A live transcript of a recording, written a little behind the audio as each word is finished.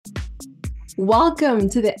Welcome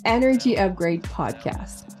to the Energy Upgrade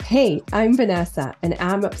podcast. Hey, I'm Vanessa, and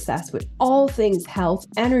I'm obsessed with all things health,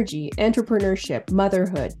 energy, entrepreneurship,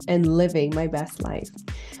 motherhood, and living my best life.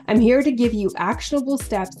 I'm here to give you actionable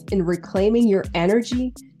steps in reclaiming your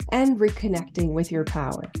energy and reconnecting with your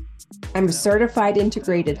power. I'm a certified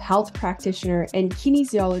integrated health practitioner and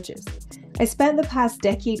kinesiologist. I spent the past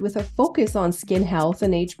decade with a focus on skin health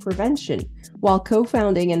and age prevention while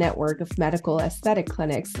co-founding a network of medical aesthetic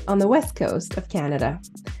clinics on the west coast of Canada.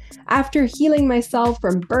 After healing myself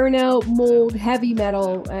from burnout, mold, heavy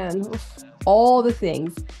metal, and all the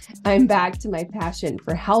things, I'm back to my passion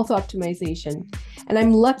for health optimization. And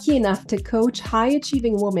I'm lucky enough to coach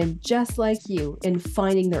high-achieving women just like you in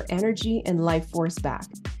finding their energy and life force back,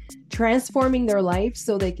 transforming their life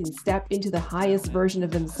so they can step into the highest version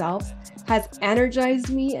of themselves has energized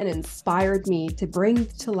me and inspired me to bring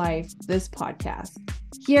to life this podcast.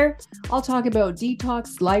 Here, I'll talk about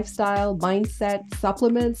detox, lifestyle, mindset,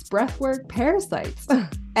 supplements, breathwork, parasites,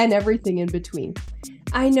 and everything in between.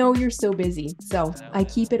 I know you're so busy, so I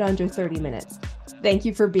keep it under 30 minutes. Thank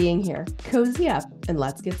you for being here. Cozy up and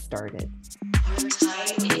let's get started. Your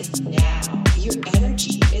time is now. Your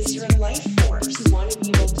energy is your life force. You want to be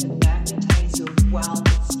able to magnetize your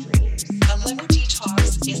wildest dreams. A liver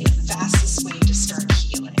detox is the fastest way to start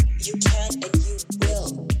healing. You can and you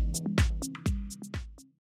will.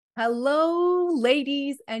 Hello,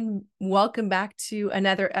 ladies, and welcome back to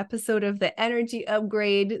another episode of the Energy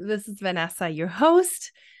Upgrade. This is Vanessa, your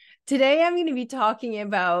host. Today, I'm going to be talking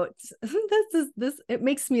about this. It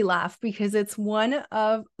makes me laugh because it's one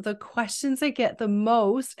of the questions I get the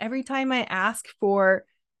most every time I ask for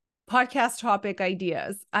podcast topic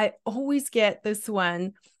ideas. I always get this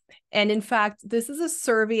one. And in fact, this is a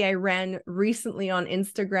survey I ran recently on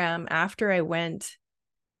Instagram after I went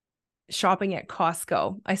shopping at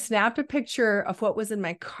Costco. I snapped a picture of what was in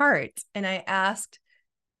my cart and I asked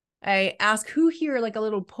who here, like a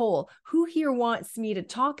little poll, who here wants me to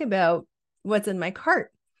talk about what's in my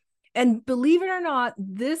cart? And believe it or not,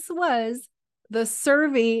 this was the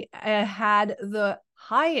survey I had the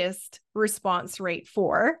highest response rate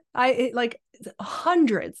for.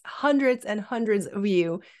 Hundreds and hundreds of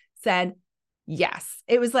you said yes.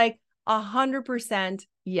 It was like 100%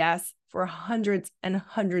 yes for hundreds and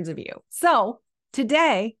hundreds of you. So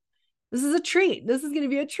today, this is a treat. This is going to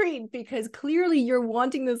be a treat because clearly you're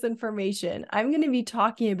wanting this information. I'm going to be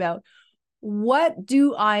talking about what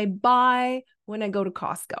do I buy when I go to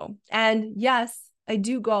Costco? And yes, I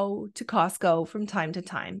do go to Costco from time to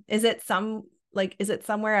time. Is it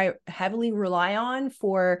somewhere I heavily rely on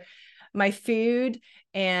for my food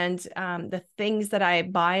and the things that I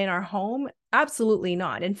buy in our home? Absolutely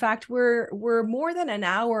not. In fact, we're more than an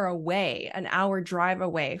hour drive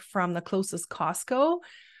away from the closest Costco.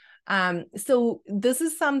 So this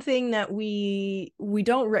is something that we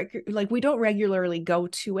don't regularly go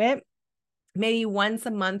to it, maybe once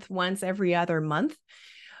a month, once every other month.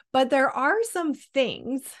 But there are some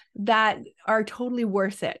things that are totally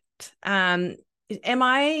worth it. Am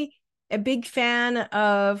I a big fan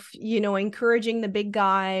of, encouraging the big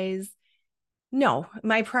guys? No,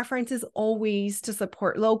 my preference is always to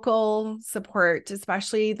support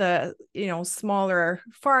especially the, smaller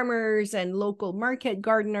farmers and local market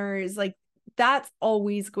gardeners. Like that's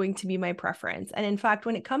always going to be my preference. And in fact,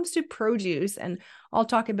 when it comes to produce, and I'll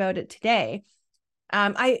talk about it today,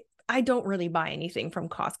 I don't really buy anything from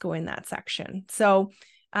Costco in that section. So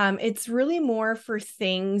it's really more for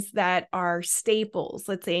things that are staples,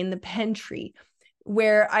 let's say in the pantry,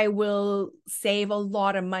 where I will save a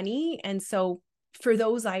lot of money. And so for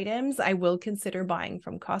those items, I will consider buying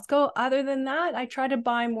from Costco. Other than that, I try to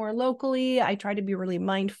buy more locally. I try to be really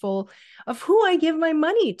mindful of who I give my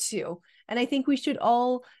money to. And I think we should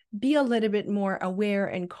all be a little bit more aware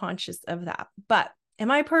and conscious of that. But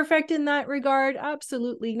am I perfect in that regard?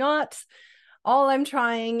 Absolutely not. All I'm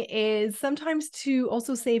trying is sometimes to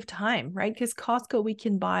also save time, right? Because Costco, we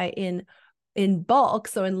can buy in bulk,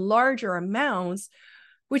 so in larger amounts,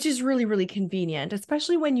 which is really, really convenient,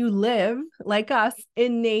 especially when you live like us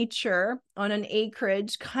in nature on an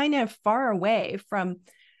acreage kind of far away from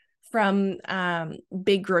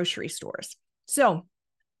big grocery stores. So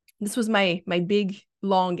this was my big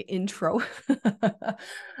long intro.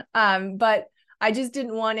 But I just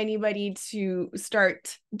didn't want anybody to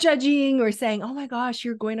start judging or saying, oh my gosh,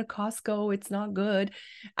 you're going to Costco, it's not good.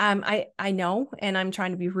 I know, and I'm trying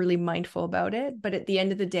to be really mindful about it. But at the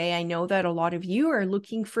end of the day, I know that a lot of you are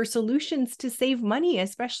looking for solutions to save money,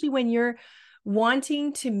 especially when you're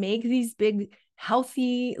wanting to make these big,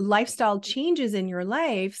 healthy lifestyle changes in your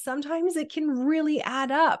life. Sometimes it can really add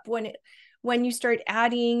up when you start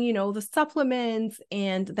adding, the supplements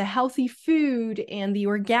and the healthy food and the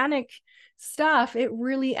organic stuff, it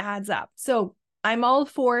really adds up. So I'm all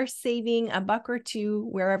for saving a buck or two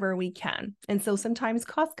wherever we can. And so sometimes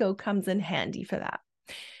Costco comes in handy for that.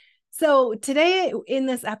 So today in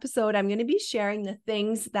this episode, I'm going to be sharing the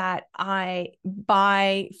things that I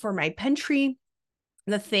buy for my pantry,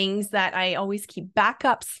 the things that I always keep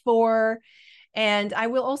backups for. And I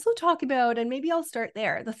will also talk about, and maybe I'll start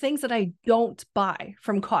there, the things that I don't buy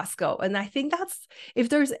from Costco. And I think that's, if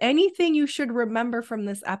there's anything you should remember from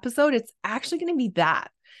this episode, it's actually going to be that.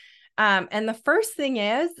 And the first thing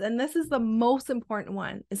is, and this is the most important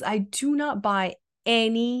one, is I do not buy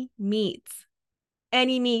any meat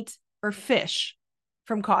or fish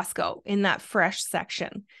from Costco in that fresh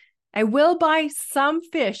section. I will buy some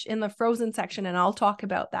fish in the frozen section, and I'll talk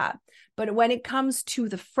about that. But when it comes to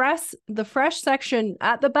the fresh section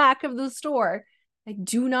at the back of the store, I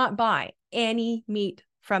do not buy any meat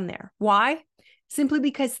from there. Why? Simply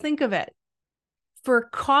because, think of it. For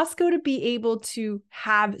Costco to be able to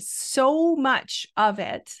have so much of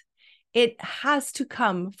it, it has to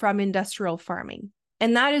come from industrial farming.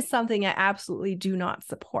 And that is something I absolutely do not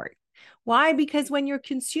support. Why? Because when you're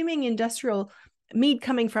consuming industrial meat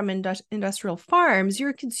coming from industrial farms,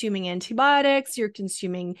 you're consuming antibiotics, you're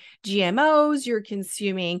consuming GMOs, you're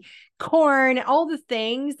consuming corn, all the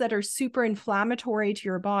things that are super inflammatory to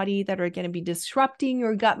your body, that are going to be disrupting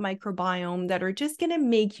your gut microbiome, that are just going to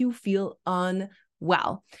make you feel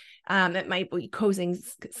unwell. It might be causing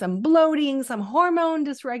some bloating, some hormone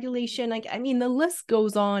dysregulation. The list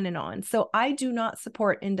goes on and on. So I do not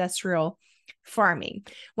support industrial farming.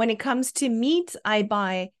 When it comes to meat, I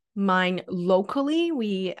buy mine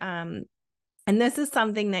locally. And this is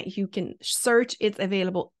something that you can search. It's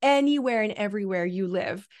available anywhere and everywhere you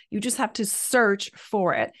live. You just have to search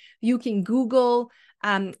for it. You can Google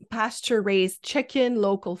pasture raised chicken,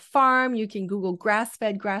 local farm. You can Google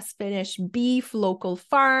grass-fed, grass-finished beef, local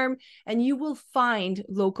farm, and you will find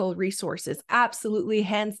local resources. Absolutely,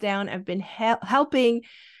 hands down. I've been helping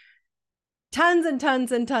tons and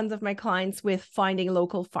tons and tons of my clients with finding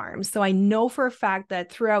local farms. So I know for a fact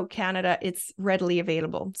that throughout Canada, it's readily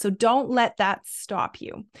available. So don't let that stop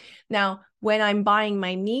you. Now, when I'm buying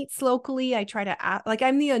my meats locally, I try to ask,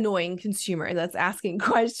 I'm the annoying consumer that's asking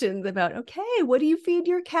questions about, okay, what do you feed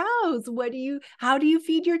your cows? How do you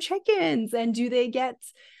feed your chickens? And do they get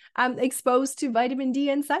exposed to vitamin D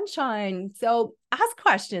and sunshine? So ask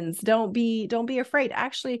questions. Don't be afraid.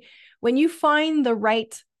 Actually, when you find the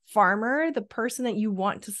right farmer, the person that you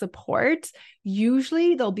want to support,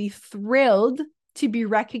 usually they'll be thrilled to be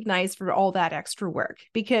recognized for all that extra work,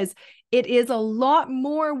 because it is a lot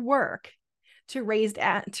more work to raise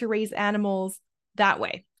animals that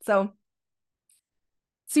way. So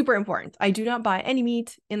super important. I do not buy any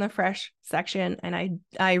meat in the fresh section, and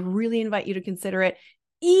I really invite you to consider it,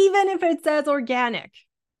 even if it says organic.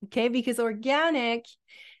 Okay, because organic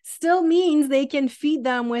still means they can feed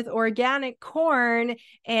them with organic corn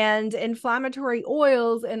and inflammatory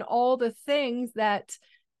oils and all the things that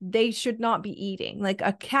they should not be eating. Like,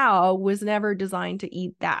 a cow was never designed to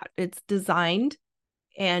eat that. It's designed,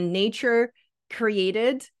 and nature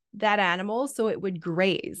created that animal so it would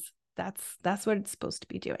graze. That's what it's supposed to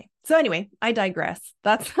be doing. So anyway, I digress.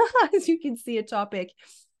 That's, as you can see, a topic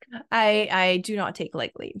I do not take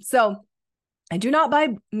lightly. So I do not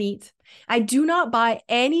buy meat. I do not buy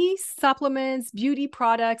any supplements, beauty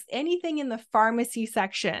products, anything in the pharmacy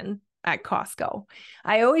section at Costco.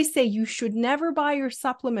 I always say you should never buy your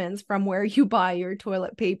supplements from where you buy your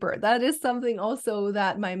toilet paper. That is something also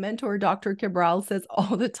that my mentor, Dr. Cabral, says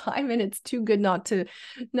all the time, and it's too good not to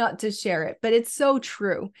share it. But it's so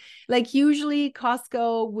true. Like, usually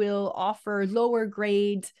Costco will offer lower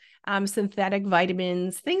grade synthetic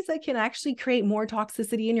vitamins, things that can actually create more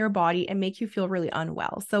toxicity in your body and make you feel really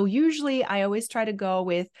unwell. So usually I always try to go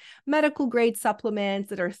with medical grade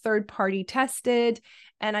supplements that are third-party tested,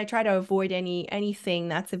 and I try to avoid anything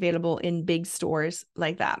that's available in big stores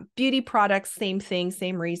like that. Beauty products, same thing,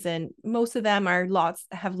 same reason. Most of them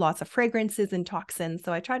have lots of fragrances and toxins,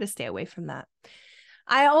 so I try to stay away from that.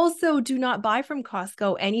 I also do not buy from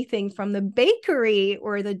Costco anything from the bakery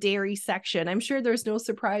or the dairy section. I'm sure there's no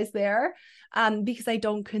surprise there, because I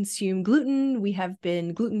don't consume gluten. We have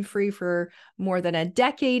been gluten-free for more than a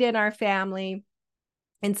decade in our family.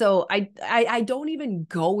 And so I don't even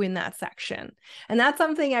go in that section. And that's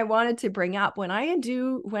something I wanted to bring up. When I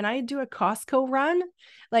do a Costco run,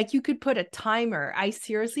 like, you could put a timer. I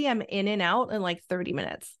seriously am in and out in like 30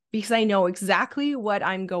 minutes, because I know exactly what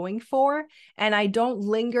I'm going for, and I don't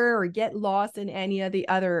linger or get lost in any of the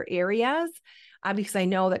other areas, because I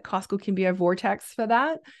know that Costco can be a vortex for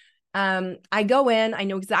that. I go in, I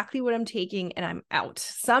know exactly what I'm taking, and I'm out.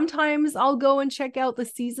 Sometimes I'll go and check out the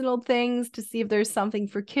seasonal things to see if there's something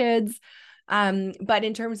for kids. But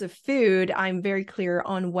in terms of food, I'm very clear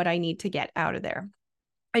on what I need to get out of there.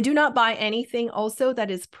 I do not buy anything also that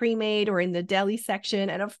is pre-made or in the deli section.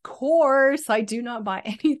 And of course, I do not buy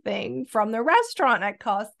anything from the restaurant at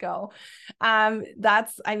Costco.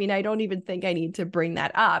 I don't even think I need to bring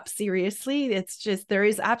that up. Seriously, it's just, there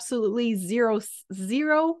is absolutely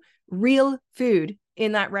zero real food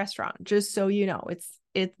in that restaurant. Just so you know,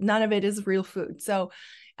 none of it is real food. So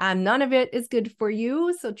none of it is good for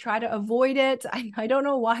you. So try to avoid it. I don't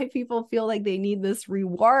know why people feel like they need this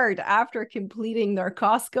reward after completing their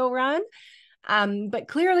Costco run. But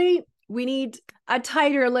clearly we need a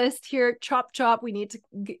tighter list here. Chop, chop. We need to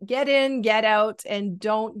get in, get out, and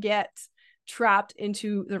don't get trapped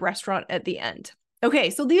into the restaurant at the end.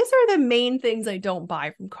 Okay, so these are the main things I don't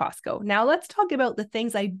buy from Costco. Now let's talk about the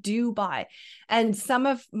things I do buy and some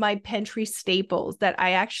of my pantry staples that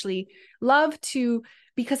I actually love to,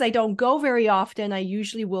 because I don't go very often. I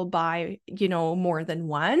usually will buy, more than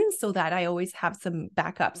one so that I always have some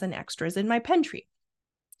backups and extras in my pantry.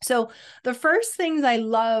 So the first things I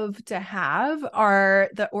love to have are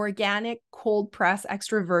the organic cold press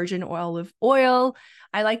extra virgin olive oil.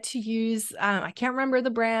 I like to use, I can't remember the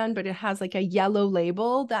brand, but it has like a yellow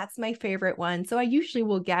label. That's my favorite one. So I usually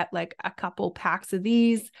will get like a couple packs of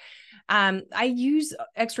these. I use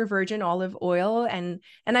extra virgin olive oil and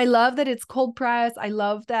I love that it's cold press. I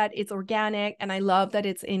love that it's organic, and I love that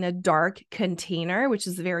it's in a dark container, which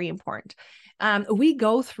is very important. We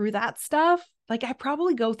go through that stuff. Like I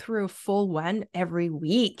probably go through a full one every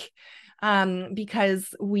week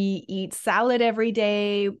because we eat salad every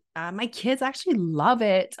day. My kids actually love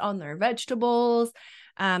it on their vegetables.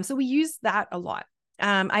 So we use that a lot.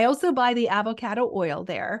 I also buy the avocado oil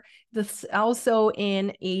there. This also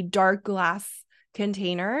in a dark glass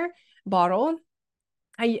container bottle.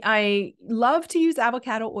 I love to use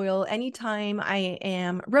avocado oil anytime I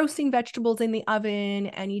am roasting vegetables in the oven,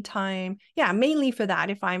 anytime. Yeah, mainly for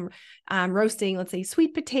that. If I'm roasting, let's say,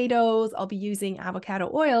 sweet potatoes, I'll be using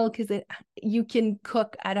avocado oil because you can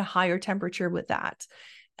cook at a higher temperature with that.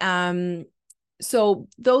 So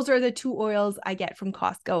those are the two oils I get from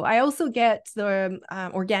Costco. I also get the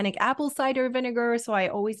organic apple cider vinegar. So I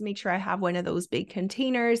always make sure I have one of those big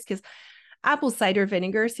containers because apple cider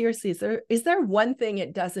vinegar, seriously, is there one thing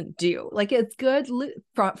it doesn't do? Like it's good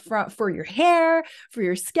for your hair, for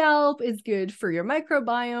your scalp, it's good for your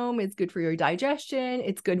microbiome, it's good for your digestion,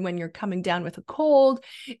 it's good when you're coming down with a cold,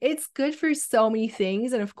 it's good for so many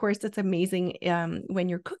things. And of course, it's amazing when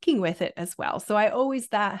you're cooking with it as well. So I always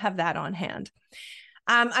have that on hand.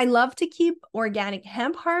 I love to keep organic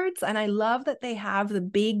hemp hearts, and I love that they have the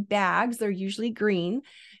big bags. They're usually green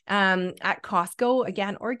at Costco,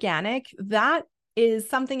 again, organic. That is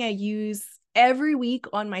something I use every week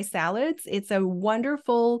on my salads. It's a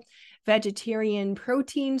wonderful vegetarian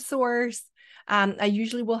protein source. I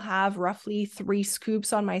usually will have roughly 3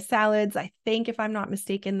 scoops on my salads. I think, if I'm not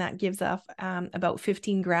mistaken, that gives off about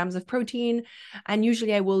 15 grams of protein. And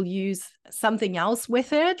usually I will use something else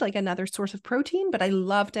with it, like another source of protein, but I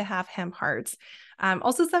love to have hemp hearts.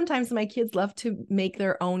 Also, sometimes my kids love to make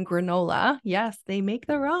their own granola. Yes, they make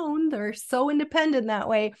their own. They're so independent that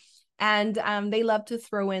way. And they love to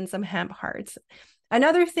throw in some hemp hearts.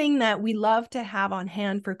 Another thing that we love to have on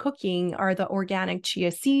hand for cooking are the organic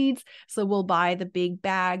chia seeds. So we'll buy the big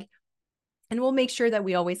bag and we'll make sure that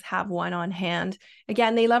we always have one on hand.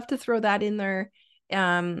 Again, they love to throw that in their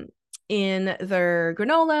granola,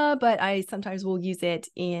 but I sometimes will use it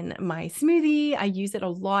in my smoothie. I use it a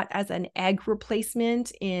lot as an egg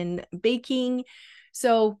replacement in baking.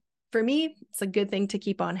 So for me, it's a good thing to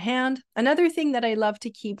keep on hand. Another thing that I love to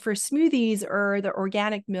keep for smoothies are the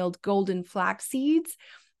organic milled golden flax seeds.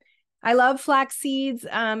 I love flax seeds.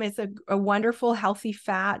 It's a wonderful, healthy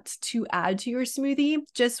fat to add to your smoothie.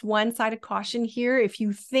 Just one side of caution here. If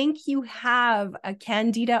you think you have a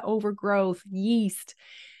candida overgrowth, yeast,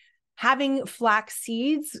 having flax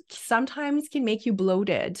seeds sometimes can make you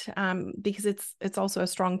bloated because it's also a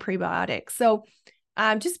strong prebiotic. So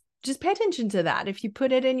just pay attention to that. If you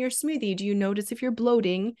put it in your smoothie, do you notice if you're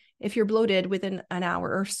bloated within an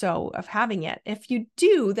hour or so of having it? If you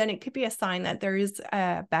do, then it could be a sign that there is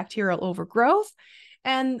a bacterial overgrowth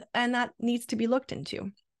and that needs to be looked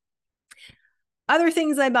into. Other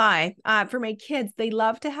things I buy for my kids, they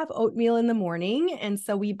love to have oatmeal in the morning. And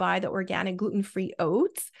so we buy the organic gluten-free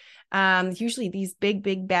oats. Usually these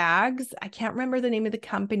big bags. I can't remember the name of the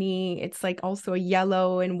company. It's like also a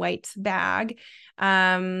yellow and white bag.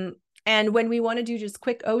 And when we want to do just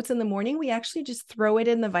quick oats in the morning, we actually just throw it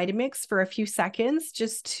in the Vitamix for a few seconds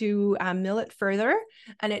just to mill it further,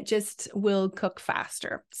 and it just will cook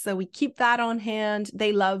faster. So we keep that on hand.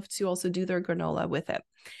 They love to also do their granola with it.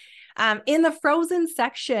 In the frozen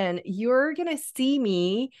section, you're going to see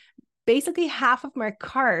me, basically half of my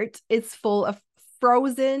cart is full of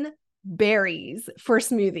frozen berries for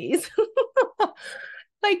smoothies.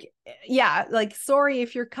 Like, yeah, like, sorry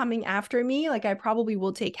if you're coming after me, like I probably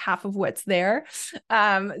will take half of what's there.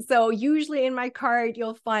 So usually in my cart,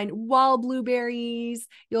 you'll find wild blueberries,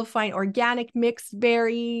 you'll find organic mixed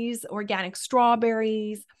berries, organic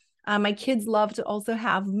strawberries. My kids love to also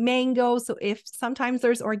have mango. So if sometimes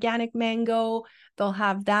there's organic mango, they'll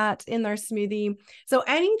have that in their smoothie. So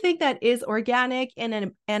anything that is organic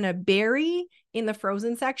and a berry in the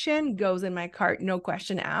frozen section goes in my cart, no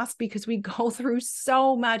question asked, because we go through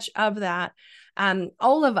so much of that.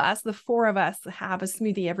 All of us, the four of us, have a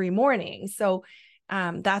smoothie every morning. So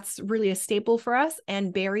that's really a staple for us.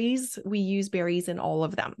 And berries, we use berries in all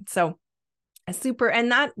of them. So super.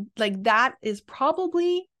 And that is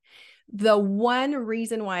probably the one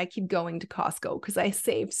reason why I keep going to Costco, because I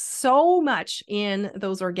save so much in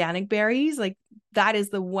those organic berries. Like, that is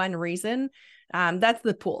the one reason. That's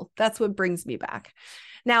the pull. That's what brings me back.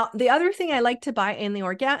 Now, the other thing I like to buy in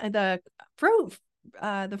the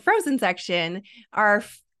frozen section are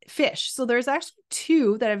fish. So there's actually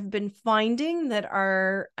two that I've been finding that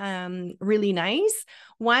are really nice.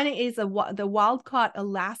 One is the wild caught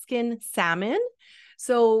Alaskan salmon.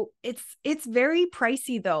 So it's very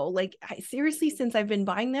pricey though. Like, seriously, since I've been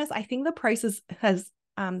buying this, I think the price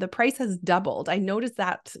has doubled. I noticed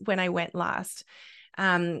that when I went last.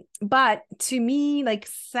 But to me, like,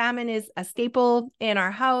 salmon is a staple in our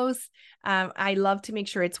house. I love to make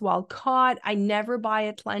sure it's wild caught. I never buy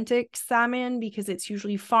Atlantic salmon because it's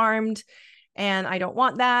usually farmed, and I don't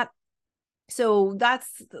want that. So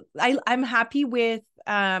I'm happy with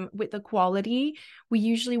the quality. We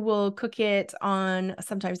usually will cook it on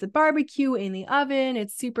sometimes the barbecue in the oven.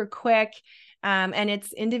 It's super quick. And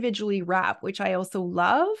it's individually wrapped, which I also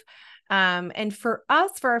love. And for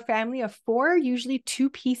us, for our family of four, usually 2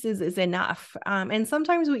 pieces is enough. And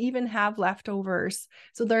sometimes we even have leftovers.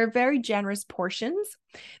 So they're very generous portions.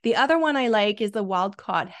 The other one I like is the wild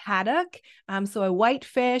caught haddock. So a white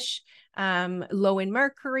fish, low in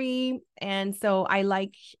mercury. And so I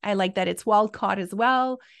like that it's wild caught as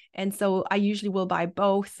well. And so I usually will buy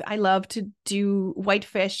both. I love to do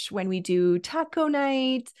whitefish when we do taco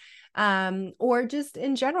night, or just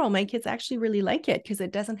in general. My kids actually really like it because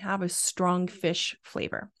it doesn't have a strong fish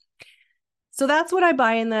flavor. So that's what I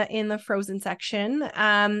buy in the frozen section.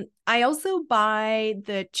 I also buy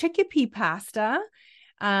the chickpea pasta.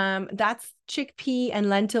 That's chickpea and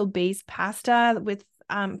lentil based pasta with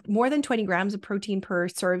more than 20 grams of protein per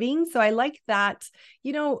serving. So I like that.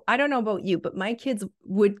 I don't know about you, but my kids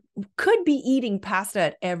could be eating pasta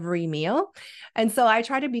at every meal. And so I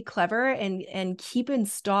try to be clever and keep in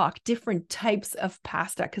stock different types of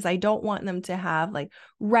pasta, because I don't want them to have like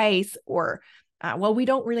rice or, we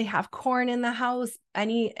don't really have corn in the house,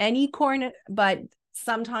 any corn, but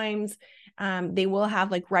sometimes they will have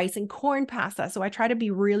like rice and corn pasta. So I try to be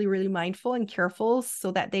really, really mindful and careful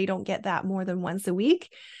so that they don't get that more than once a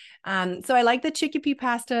week. So I like the chickpea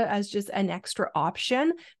pasta as just an extra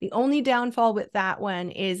option. The only downfall with that one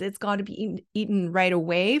is it's got to be eaten right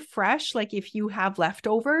away, fresh. Like, if you have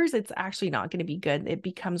leftovers, it's actually not going to be good. It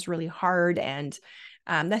becomes really hard, and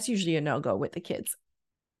that's usually a no-go with the kids.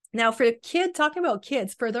 Now, talking about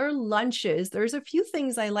kids, for their lunches, there's a few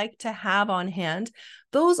things I like to have on hand.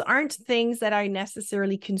 Those aren't things that I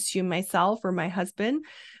necessarily consume myself or my husband,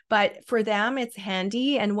 but for them, it's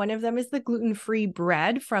handy. And one of them is the gluten-free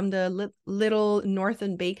bread from the Little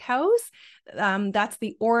Northern Bakehouse. That's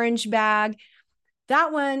the orange bag.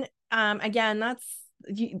 That one, again, that's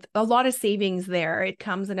a lot of savings there. It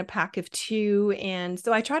comes in a pack of 2. And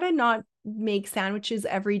so I try to not make sandwiches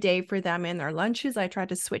every day for them in their lunches. I try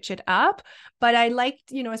to switch it up, but I like,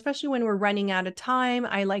 especially when we're running out of time,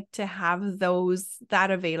 I like to have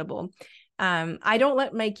that available. I don't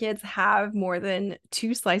let my kids have more than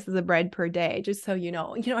 2 slices of bread per day, just so you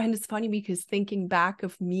know, and it's funny because thinking back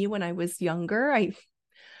of me when I was younger,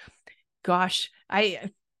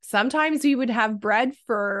 Sometimes we would have bread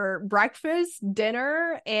for breakfast,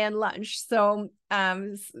 dinner, and lunch. So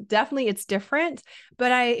definitely it's different.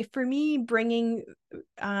 But for me, bringing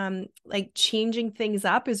like changing things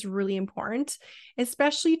up is really important,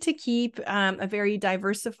 especially to keep a very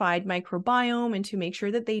diversified microbiome and to make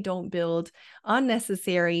sure that they don't build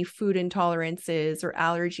unnecessary food intolerances or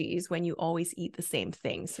allergies when you always eat the same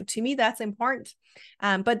thing. So to me, that's important.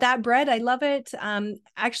 But that bread, I love it.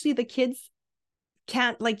 Actually, the kids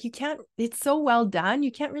it's so well done.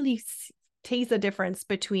 You can't really taste the difference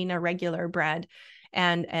between a regular bread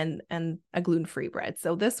and a gluten-free bread.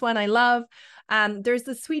 So this one I love. There's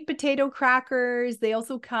the sweet potato crackers. They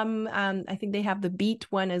also come, I think they have the beet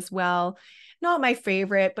one as well. Not my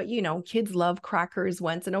favorite, but kids love crackers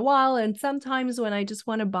once in a while. And sometimes when I just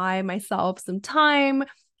want to buy myself some time,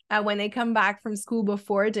 when they come back from school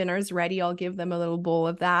before dinner's ready, I'll give them a little bowl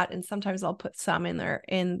of that. And sometimes I'll put some in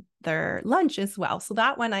their lunch as well. So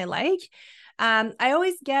that one I like. I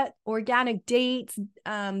always get organic dates,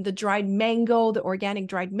 the organic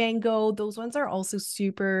dried mango. Those ones are also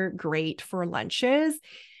super great for lunches.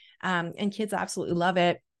 And kids absolutely love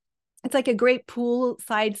it. It's like a great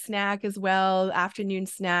poolside snack as well, afternoon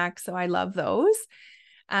snack. So I love those.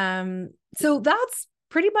 So that's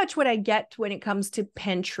pretty much what I get when it comes to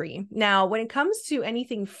pantry. Now, when it comes to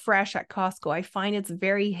anything fresh at Costco, I find it's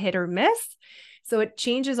very hit or miss. So it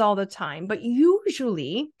changes all the time, but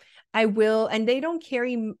usually I will, and they don't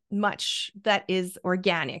carry much that is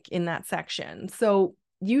organic in that section. So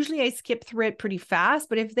usually I skip through it pretty fast,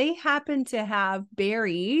 but if they happen to have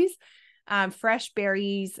berries, fresh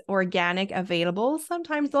berries, organic available,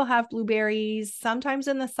 sometimes they'll have blueberries. Sometimes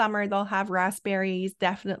in the summer, they'll have raspberries.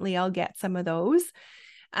 Definitely I'll get some of those.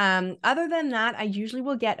 Other than that, I usually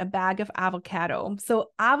will get a bag of avocado.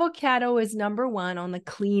 So avocado is number one on the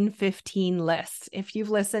Clean 15 list. If you've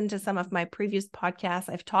listened to some of my previous podcasts,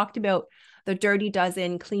 I've talked about the Dirty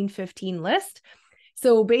Dozen Clean 15 list.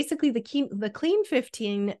 So basically the Clean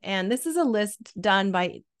 15, and this is a list done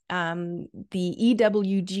by the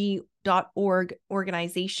EWG.org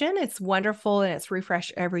organization. It's wonderful and it's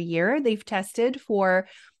refreshed every year. They've tested for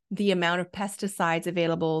the amount of pesticides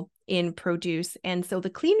available in produce. And so the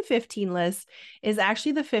Clean 15 list is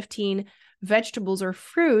actually the 15 vegetables or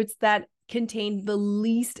fruits that contain the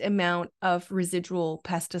least amount of residual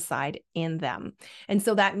pesticide in them. And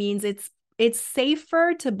so that means it's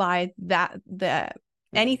safer to buy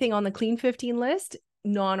anything on the Clean 15 list,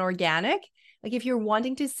 non-organic. Like if you're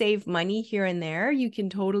wanting to save money here and there, you can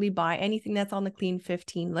totally buy anything that's on the Clean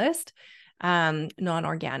 15 list,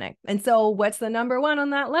 non-organic. And so what's the number one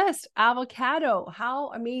on that list? Avocado. How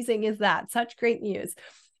amazing is that? Such great news.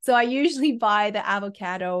 So I usually buy the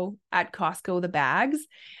avocado at Costco, the bags.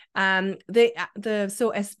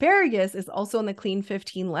 So asparagus is also on the Clean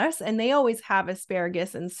 15 list, and they always have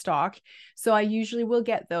asparagus in stock. So I usually will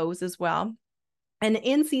get those as well. And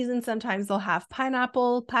in season, sometimes they'll have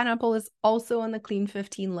pineapple. Pineapple is also on the Clean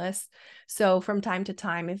 15 list. So from time to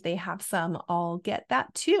time, if they have some, I'll get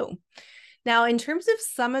that too. Now, in terms of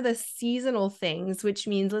some of the seasonal things, which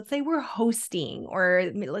means let's say we're hosting,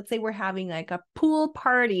 or let's say we're having like a pool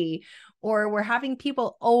party, or we're having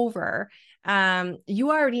people over,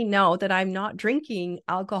 you already know that I'm not drinking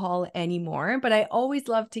alcohol anymore, but I always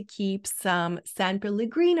love to keep some San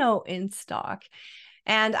Pellegrino in stock.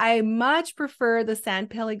 And I much prefer the San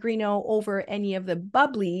Pellegrino over any of the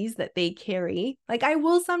bubblies that they carry. Like I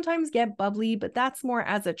will sometimes get bubbly, but that's more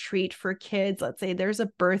as a treat for kids. Let's say there's a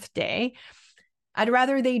birthday. I'd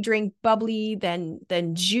rather they drink bubbly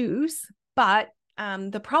than juice. But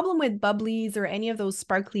the problem with bubblies or any of those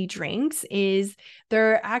sparkly drinks is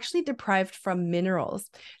they're actually deprived from minerals.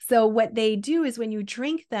 So what they do is when you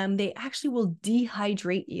drink them, they actually will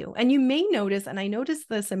dehydrate you. And you may notice, and I noticed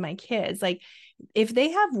this in my kids, like if they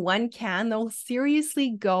have one can, they'll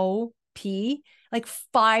seriously go pee like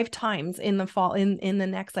 5 times in the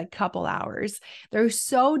next like couple hours. They're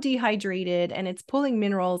so dehydrated, and it's pulling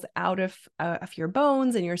minerals out of your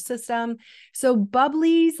bones and your system. So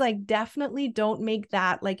bubblies, like definitely don't make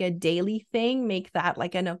that like a daily thing. Make that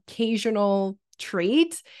like an occasional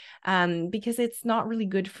treat, because it's not really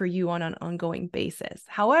good for you on an ongoing basis.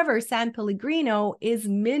 However, San Pellegrino is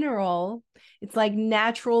mineral. It's like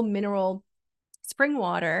natural mineral spring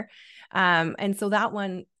water. And so that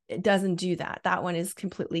one, it doesn't do that. That one is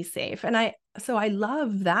completely safe. And I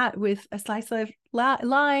love that with a slice of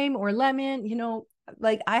lime or lemon,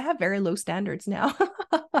 like I have very low standards now.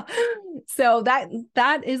 So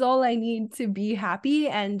that is all I need to be happy.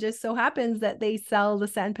 And just so happens that they sell the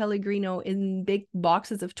San Pellegrino in big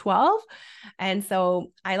boxes of 12. And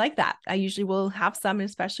so I like that. I usually will have some,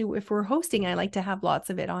 especially if we're hosting. I like to have lots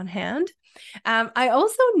of it on hand. I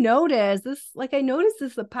also noticed this, like I noticed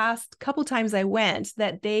this the past couple times I went,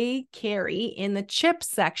 that they carry in the chip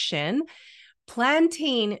section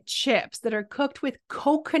plantain chips that are cooked with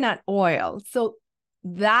coconut oil. So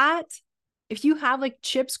that, if you have like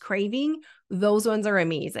chips craving, those ones are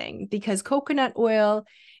amazing because coconut oil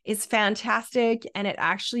is fantastic and it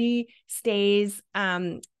actually stays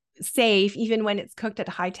safe even when it's cooked at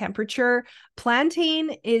high temperature.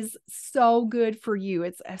 Plantain is so good for you.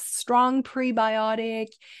 It's a strong prebiotic.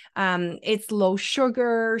 It's low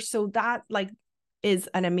sugar, so that like is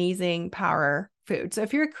an amazing power food. So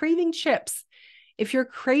if you're craving chips, if you're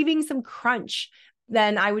craving some crunch,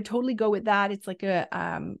 then I would totally go with that. It's like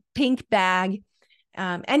a pink bag.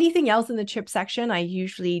 Anything else in the chip section, I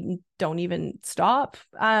usually don't even stop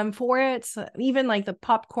for it. Even like the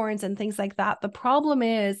popcorns and things like that. The problem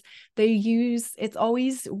is it's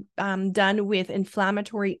always done with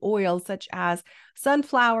inflammatory oils such as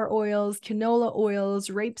sunflower oils, canola oils,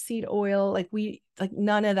 rapeseed oil. Like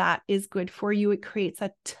none of that is good for you. It creates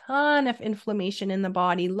a ton of inflammation in the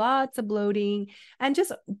body, lots of bloating, and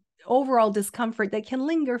just overall discomfort that can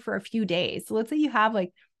linger for a few days. So let's say you have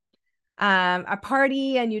like a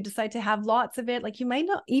party and you decide to have lots of it, like you might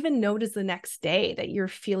not even notice the next day that you're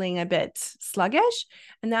feeling a bit sluggish,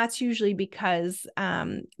 and that's usually because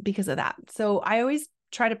of that. So I always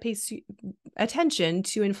try to pay attention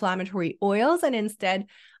to inflammatory oils, and instead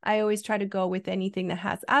I always try to go with anything that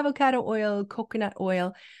has avocado oil, coconut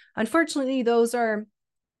oil. Unfortunately,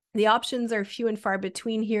 the options are few and far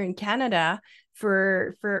between here in Canada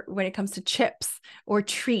for when it comes to chips or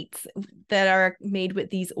treats that are made with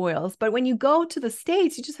these oils. But when you go to the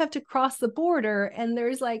States, you just have to cross the border and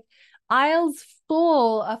there's like aisles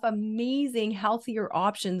full of amazing healthier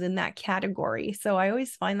options in that category. So I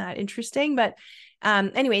always find that interesting. But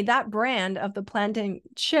anyway, that brand of the plantain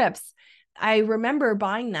chips, I remember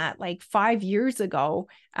buying that like 5 years ago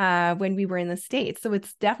when we were in the States. So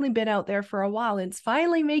it's definitely been out there for a while. And it's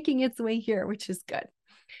finally making its way here, which is good.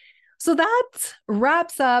 So that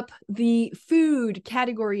wraps up the food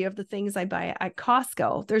category of the things I buy at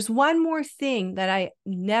Costco. There's one more thing that I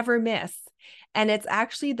never miss, and it's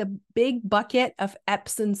actually the big bucket of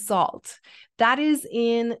Epsom salt. That is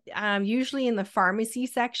usually in the pharmacy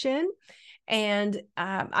section. And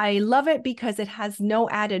I love it because it has no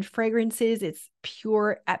added fragrances. It's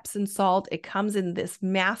pure Epsom salt. It comes in this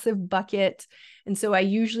massive bucket. And so I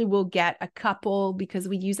usually will get a couple because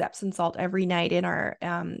we use Epsom salt every night in our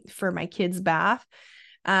for my kids' bath.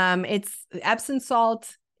 It's Epsom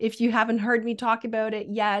salt. If you haven't heard me talk about it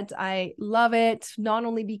yet, I love it, not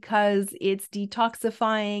only because it's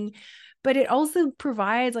detoxifying, but it also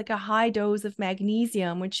provides like a high dose of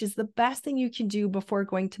magnesium, which is the best thing you can do before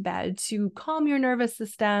going to bed to calm your nervous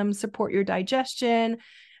system, support your digestion,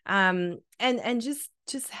 and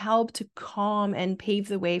just help to calm and pave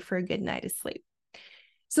the way for a good night of sleep.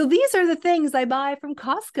 So these are the things I buy from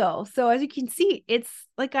Costco. So as you can see, it's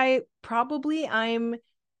like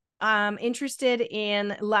I'm interested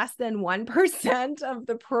in less than 1% of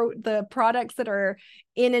the products that are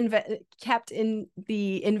kept in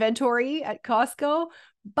the inventory at Costco.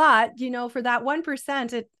 But, for that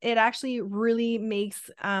 1%, it actually really makes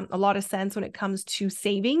a lot of sense when it comes to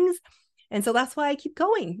savings. And so that's why I keep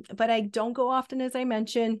going. But I don't go often, as I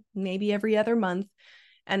mentioned, maybe every other month.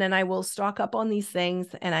 And then I will stock up on these things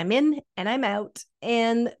and I'm in and I'm out.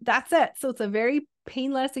 And that's it. So it's a very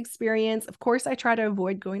painless experience. Of course, I try to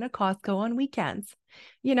avoid going to Costco on weekends.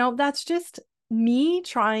 That's just me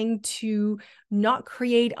trying to not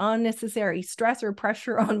create unnecessary stress or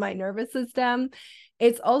pressure on my nervous system.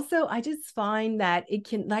 It's also, I just find that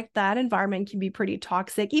that environment can be pretty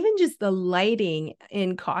toxic. Even just the lighting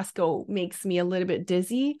in Costco makes me a little bit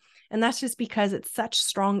dizzy. And that's just because it's such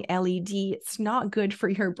strong LED. It's not good for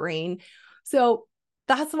your brain. So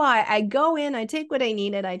that's why I go in, I take what I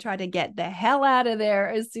need, and I try to get the hell out of there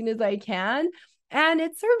as soon as I can. And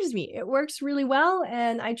it serves me. It works really well.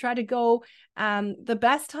 And I try to go, the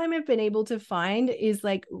best time I've been able to find is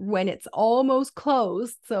like when it's almost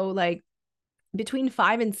closed. So like between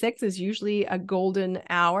 5 and 6 is usually a golden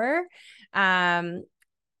hour.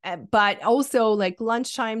 But also like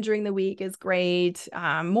lunchtime during the week is great.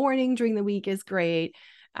 Morning during the week is great.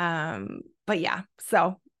 But yeah,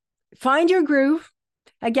 so find your groove.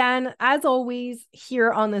 Again, as always,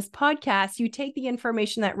 here on this podcast, you take the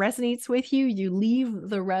information that resonates with you, you leave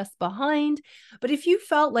the rest behind. But if you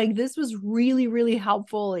felt like this was really, really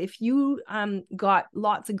helpful, if you got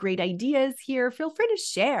lots of great ideas here, feel free to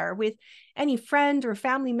share with any friend or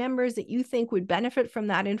family members that you think would benefit from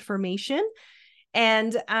that information.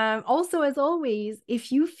 And also, as always,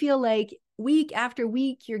 if you feel like week after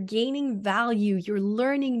week, you're gaining value, you're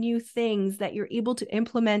learning new things that you're able to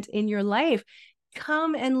implement in your life,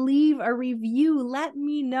 come and leave a review. Let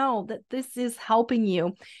me know that this is helping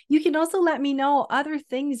you. You can also let me know other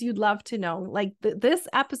things you'd love to know. Like this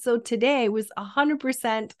episode today was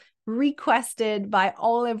 100% requested by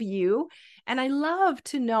all of you. And I love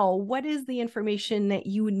to know what is the information that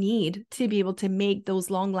you need to be able to make those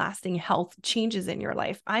long-lasting health changes in your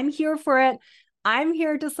life. I'm here for it. I'm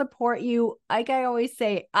here to support you. Like I always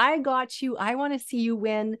say, I got you. I want to see you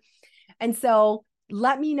win. And so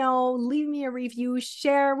let me know, leave me a review,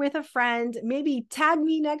 share with a friend, maybe tag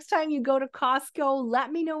me next time you go to Costco. Let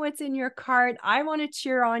me know what's in your cart. I want to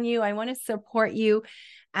cheer on you. I want to support you,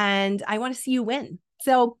 and I want to see you win.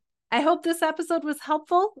 So I hope this episode was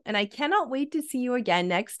helpful, and I cannot wait to see you again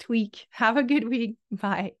next week. Have a good week.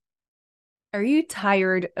 Bye. Are you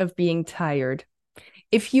tired of being tired?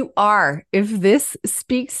 If you are, if this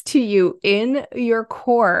speaks to you in your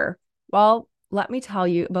core, well, let me tell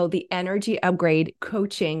you about the Energy Upgrade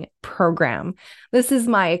Coaching Program. This is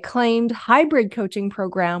my acclaimed hybrid coaching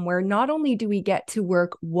program where not only do we get to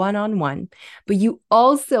work one-on-one, but you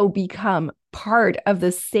also become part of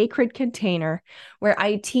the sacred container where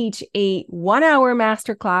I teach a 1-hour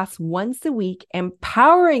masterclass once a week,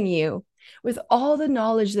 empowering you with all the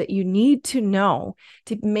knowledge that you need to know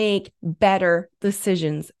to make better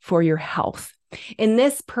decisions for your health. In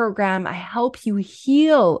this program, I help you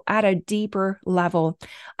heal at a deeper level.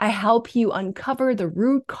 I help you uncover the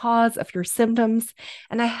root cause of your symptoms,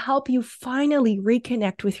 and I help you finally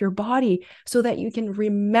reconnect with your body so that you can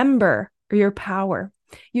remember your power.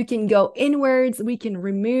 You can go inwards. We can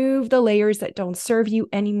remove the layers that don't serve you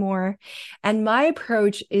anymore. And my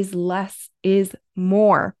approach is less is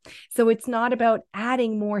more. So it's not about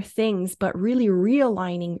adding more things, but really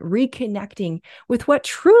realigning, reconnecting with what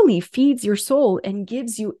truly feeds your soul and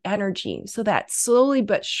gives you energy so that slowly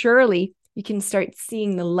but surely you can start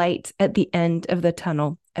seeing the light at the end of the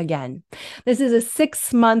tunnel again. This is a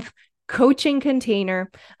 6-month coaching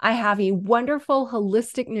container. I have a wonderful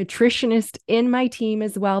holistic nutritionist in my team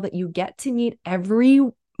as well that you get to meet every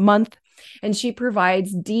month. And she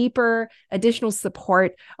provides deeper additional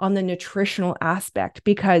support on the nutritional aspect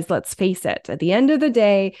because let's face it, at the end of the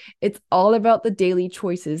day, it's all about the daily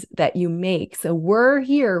choices that you make. So we're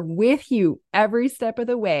here with you every step of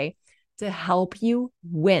the way to help you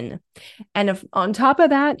win. And if on top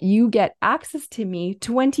of that, you get access to me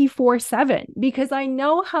 24/7 because I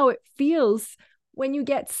know how it feels when you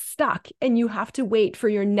get stuck and you have to wait for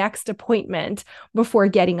your next appointment before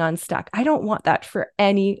getting unstuck. I don't want that for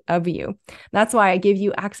any of you. That's why I give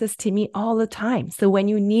you access to me all the time. So when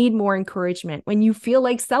you need more encouragement, when you feel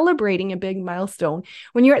like celebrating a big milestone,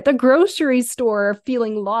 when you're at the grocery store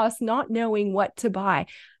feeling lost, not knowing what to buy,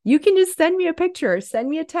 you can just send me a picture, send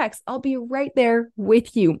me a text. I'll be right there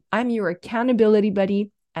with you. I'm your accountability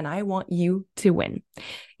buddy, and I want you to win.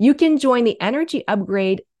 You can join the Energy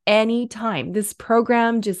Upgrade anytime. This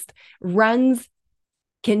program just runs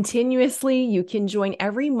continuously. You can join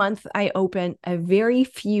every month. I open a very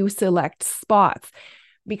few select spots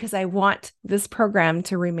because I want this program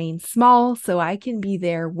to remain small so I can be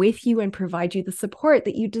there with you and provide you the support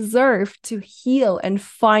that you deserve to heal and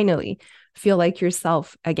finally feel like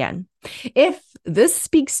yourself again. If this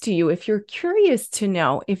speaks to you, if you're curious to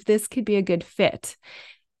know if this could be a good fit,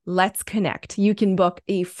 let's connect. You can book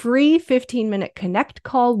a free 15-minute connect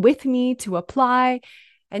call with me to apply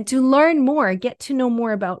and to learn more, get to know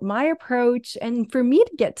more about my approach, and for me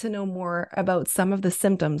to get to know more about some of the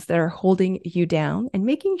symptoms that are holding you down and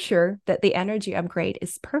making sure that the Energy Upgrade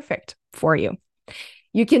is perfect for you.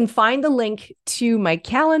 You can find the link to my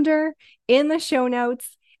calendar in the show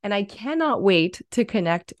notes. And I cannot wait to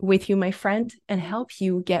connect with you, my friend, and help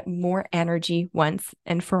you get more energy once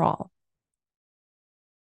and for all.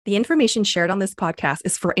 The information shared on this podcast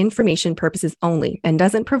is for information purposes only and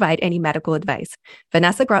doesn't provide any medical advice.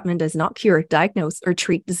 Vanessa Grotman does not cure, diagnose, or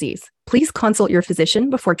treat disease. Please consult your physician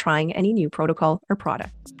before trying any new protocol or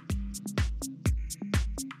product.